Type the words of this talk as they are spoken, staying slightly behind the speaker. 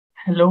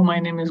Hello, my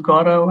name is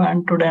Gaurav,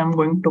 and today I'm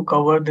going to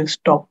cover this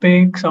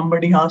topic.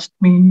 Somebody asked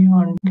me,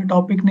 and the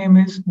topic name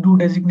is Do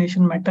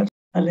Designation Matter?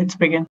 Let's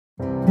begin.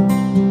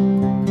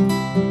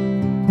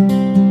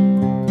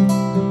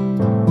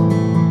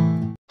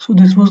 So,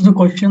 this was the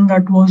question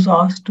that was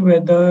asked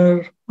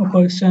whether a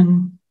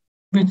person,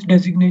 which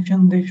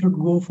designation they should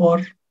go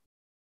for.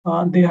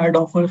 They had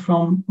offers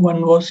from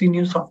one was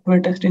Senior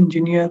Software Test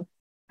Engineer,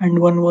 and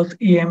one was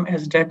AM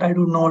SDET. I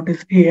don't know what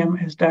is AM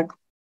SDET.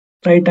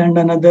 Right, and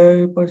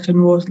another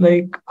person was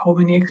like how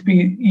many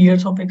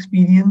years of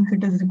experience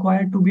it is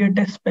required to be a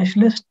test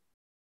specialist.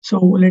 So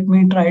let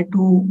me try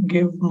to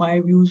give my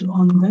views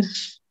on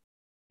this.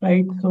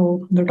 Right,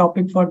 so the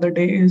topic for the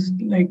day is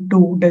like,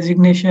 do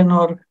designation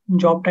or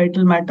job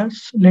title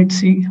matters? Let's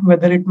see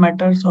whether it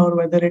matters or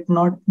whether it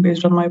not,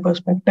 based on my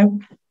perspective.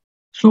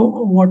 So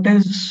what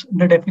is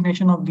the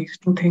definition of these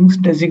two things,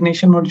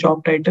 designation or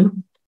job title?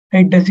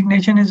 Right,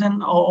 designation is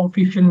an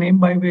official name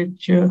by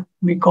which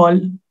we call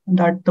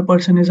that the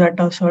person is at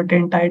a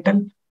certain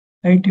title.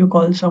 Right, you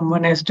call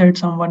someone SDET,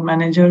 someone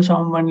manager,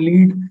 someone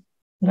lead.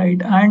 Right,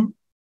 and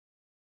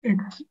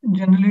it's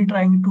generally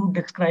trying to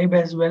describe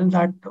as well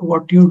that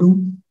what you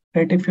do.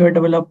 Right, if you're a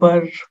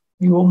developer,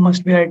 you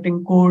must be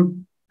writing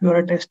code. You're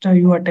a tester,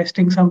 you are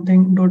testing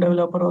something. Do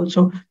developer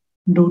also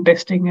do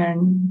testing,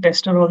 and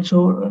tester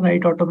also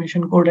write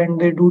automation code and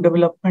they do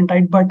development,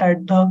 right? But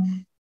at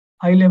the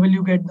high level,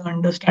 you get the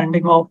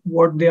understanding of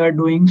what they are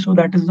doing. So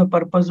that is the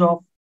purpose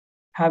of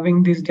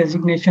having this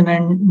designation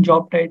and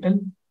job title.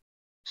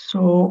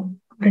 So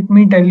let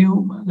me tell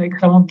you like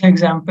some of the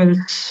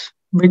examples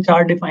which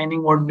are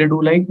defining what they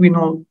do. Like we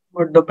know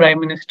what the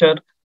prime minister,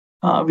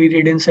 we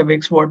read in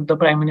civics what the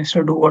prime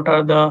minister do, what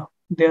are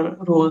their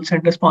roles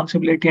and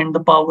responsibility and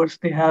the powers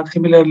they have.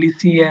 Similarly,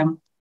 CM,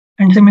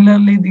 and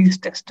similarly these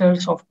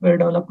testers, software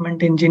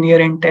development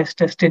engineer and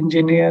test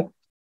engineer.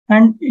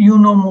 And you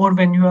know more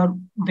when you are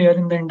there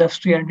in the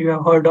industry and you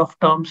have heard of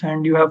terms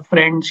and you have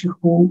friends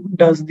who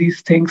does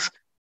these things.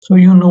 So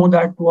you know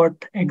that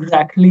what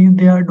exactly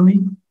they are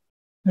doing.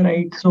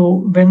 Right. So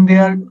when they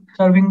are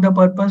serving the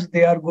purpose,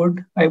 they are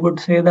good. I would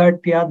say that,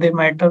 yeah, they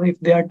matter if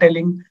they are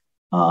telling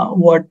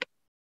what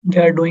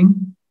they are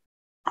doing.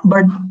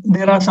 But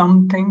there are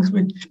some things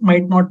which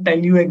might not tell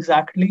you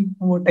exactly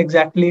what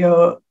exactly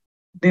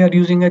they are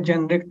using a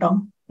generic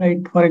term. Right.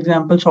 For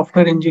example,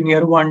 software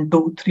engineer one,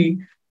 two, three.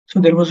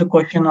 So there was a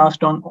question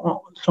asked on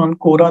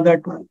Quora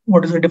that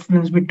what is the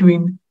difference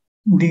between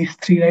these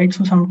three, right?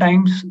 So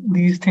sometimes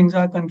these things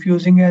are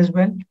confusing as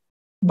well,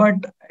 but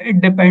it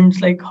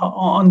depends like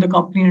on the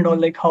company and all,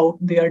 like how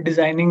they are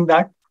designing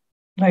that,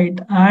 right?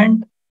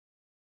 And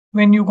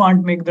when you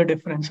can't make the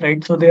difference,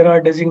 right? So there are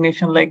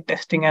designation like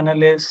testing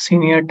analyst,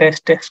 senior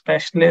test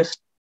specialist.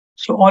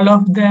 So all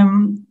of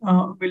them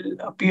will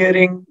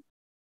appearing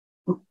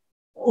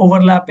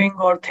overlapping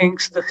or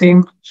things the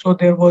same. So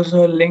there was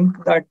a link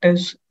that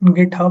is in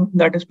GitHub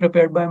that is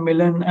prepared by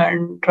Milan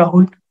and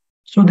Rahul.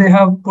 So they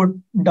have put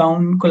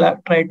down,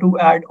 try to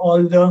add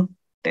all the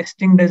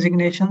testing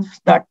designations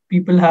that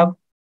people have.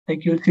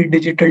 Like you'll see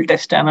digital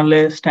test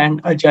analyst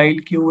and agile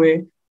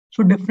QA.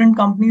 So different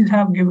companies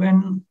have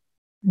given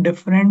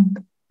different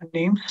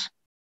names,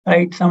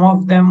 right? Some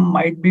of them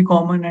might be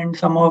common and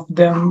some of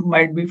them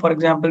might be, for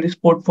example, this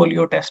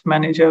portfolio test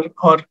manager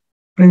or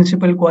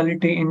principal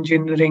quality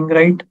engineering,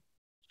 right?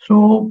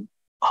 So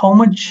how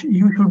much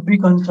you should be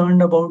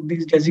concerned about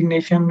these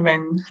designation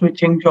when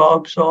switching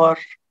jobs, or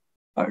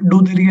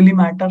do they really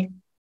matter,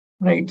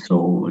 right? So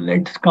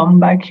let's come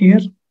back here,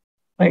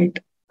 right?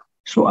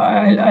 So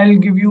I'll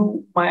give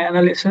you my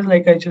analysis.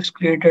 Like I just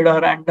created a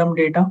random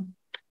data,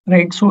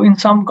 right? So in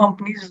some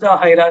companies, the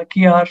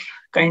hierarchy are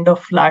kind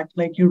of flat.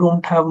 Like you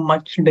don't have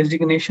much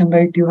designation,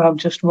 right? You have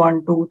just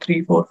one, two,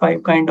 three, four,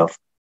 five kind of,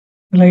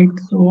 right?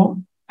 So,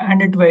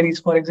 and it varies.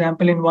 For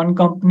example, in one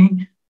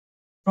company,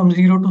 from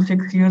 0 to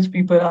 6 years,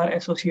 people are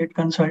associate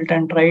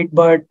consultant, right?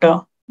 But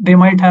they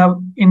might have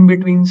in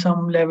between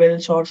some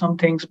levels or some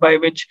things by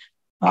which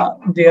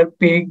their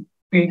pay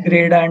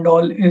grade and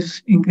all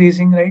is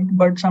increasing, right?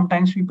 But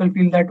sometimes people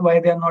feel that why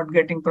they are not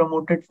getting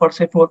promoted for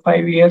say 4 or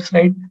 5 years,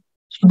 right?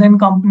 So then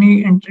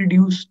company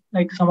introduce,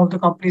 like some of the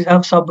companies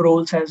have sub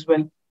roles as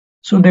well.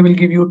 So they will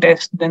give you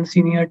test, then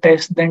senior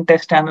test, then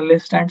test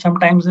analyst, and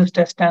sometimes this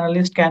test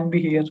analyst can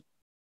be here,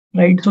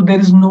 right? So there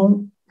is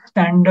no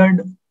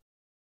standard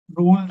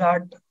rule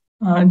that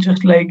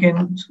just like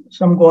in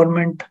some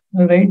government,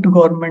 right?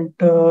 Government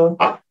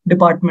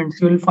departments,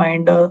 you will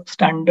find a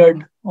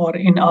standard, or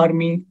in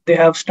army, they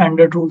have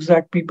standard rules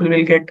that people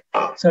will get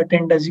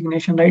certain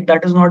designation, right?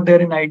 That is not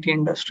there in IT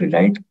industry,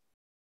 right?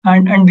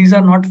 And these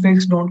are not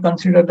fixed. Don't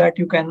consider that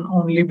you can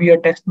only be a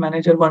test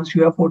manager once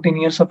you have 14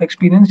 years of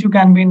experience. You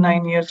can be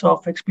 9 years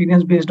of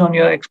experience based on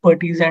your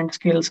expertise and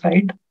skills,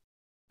 right?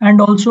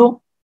 And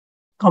also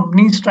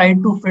companies try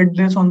to fit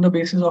this on the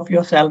basis of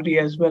your salary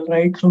as well,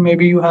 right? So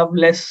maybe you have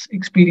less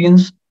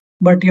experience,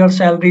 but your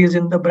salary is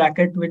in the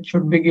bracket which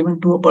should be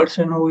given to a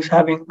person who is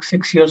having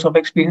 6 years of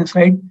experience,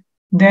 right?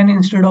 Then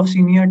instead of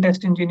senior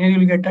test engineer,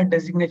 you'll get a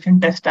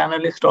designation test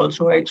analyst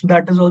also, right? So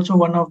that is also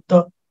one of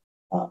the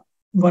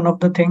one of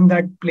the thing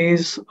that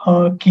plays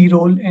a key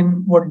role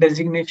in what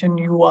designation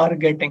you are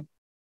getting,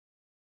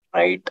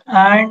 right?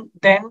 And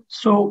then,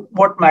 so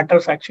what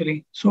matters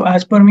actually? So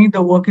as per me,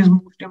 the work is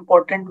most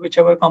important.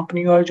 Whichever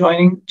company you are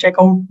joining, check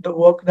out the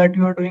work that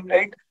you are doing,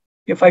 right?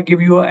 If I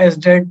give you a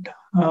SDET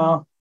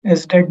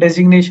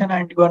designation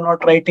and you are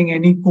not writing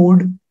any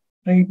code,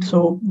 right?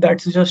 So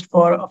that's just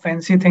for a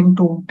fancy thing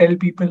to tell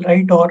people,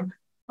 right? Or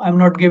I'm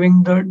not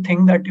giving the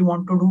thing that you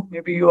want to do.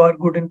 Maybe you are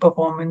good in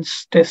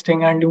performance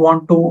testing and you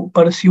want to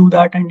pursue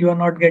that and you are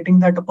not getting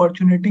that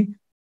opportunity.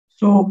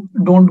 So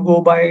don't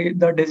go by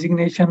the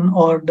designation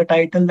or the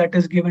title that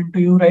is given to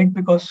you, right?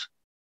 Because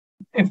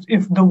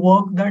if the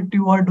work that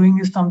you are doing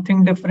is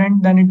something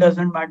different, then it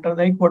doesn't matter,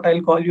 like what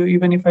I'll call you,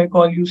 even if I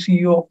call you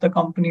CEO of the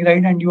company,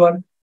 right? And you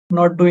are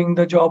not doing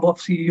the job of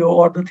CEO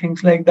or the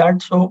things like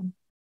that. So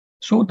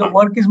the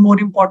work is more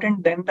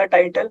important than the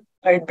title,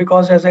 right?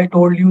 Because as I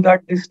told you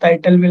that this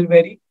title will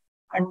vary.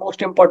 And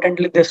most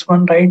importantly, this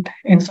one, right?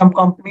 In some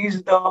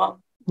companies,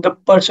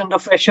 the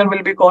fresher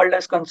will be called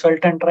as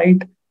consultant,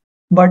 right?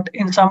 But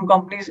in some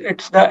companies,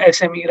 it's the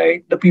SME,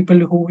 right? The people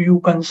who you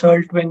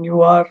consult when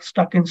you are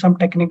stuck in some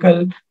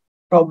technical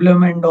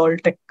problem and all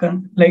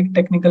like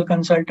technical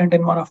consultant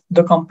in one of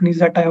the companies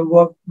that I have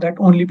worked, that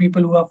only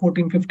people who have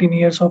 14, 15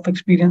 years of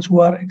experience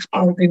who are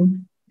expert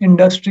in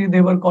industry,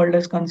 they were called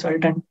as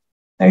consultant.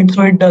 Right.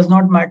 So it does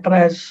not matter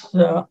as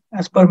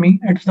per me.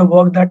 It's the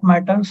work that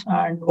matters.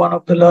 And one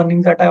of the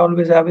learnings that I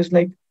always have is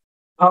like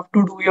have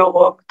to do your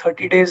work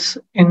 30 days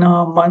in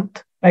a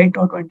month, right?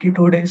 Or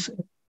 22 days,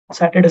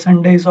 Saturday,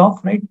 Sunday is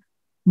off, right?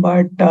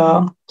 But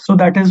so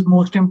that is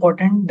most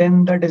important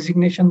than the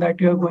designation that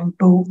you are going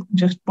to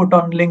just put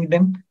on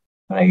LinkedIn,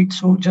 right?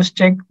 So just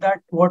check that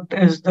what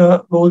is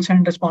the roles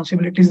and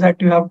responsibilities that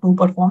you have to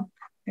perform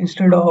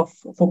instead of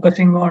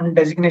focusing on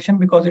designation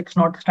because it's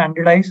not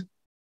standardized,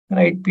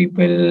 right?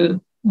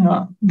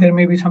 There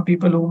may be some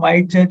people who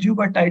might judge you,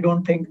 but I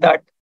don't think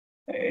that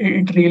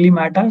it really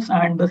matters.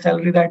 And the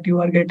salary that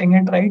you are getting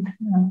it, right?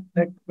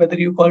 That whether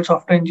you call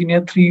software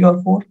engineer 3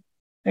 or 4,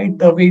 right?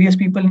 The various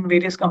people in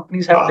various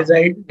companies have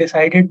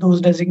decided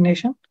those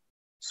designations.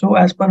 So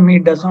as per me,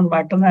 it does not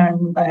matter.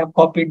 And I have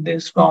copied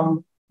this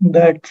from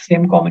that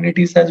same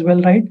communities as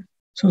well, right?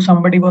 So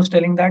somebody was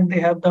telling that they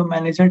have the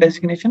manager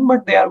designation,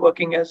 but they are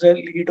working as a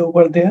lead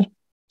over there.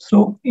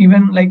 So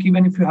even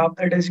if you have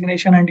the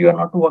designation and you are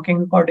not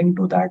working according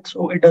to that,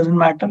 so it doesn't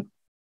matter.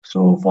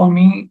 So for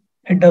me,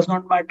 it does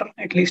not matter,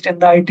 at least in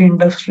the IT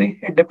industry.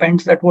 It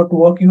depends that what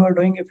work you are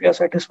doing. If you are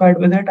satisfied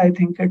with it, I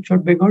think it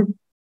should be good.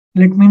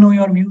 Let me know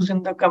your views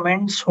in the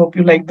comments. Hope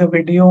you like the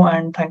video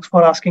and thanks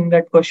for asking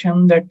that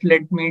question that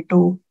led me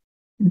to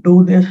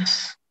do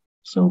this.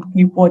 So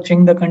keep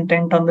watching the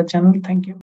content on the channel. Thank you.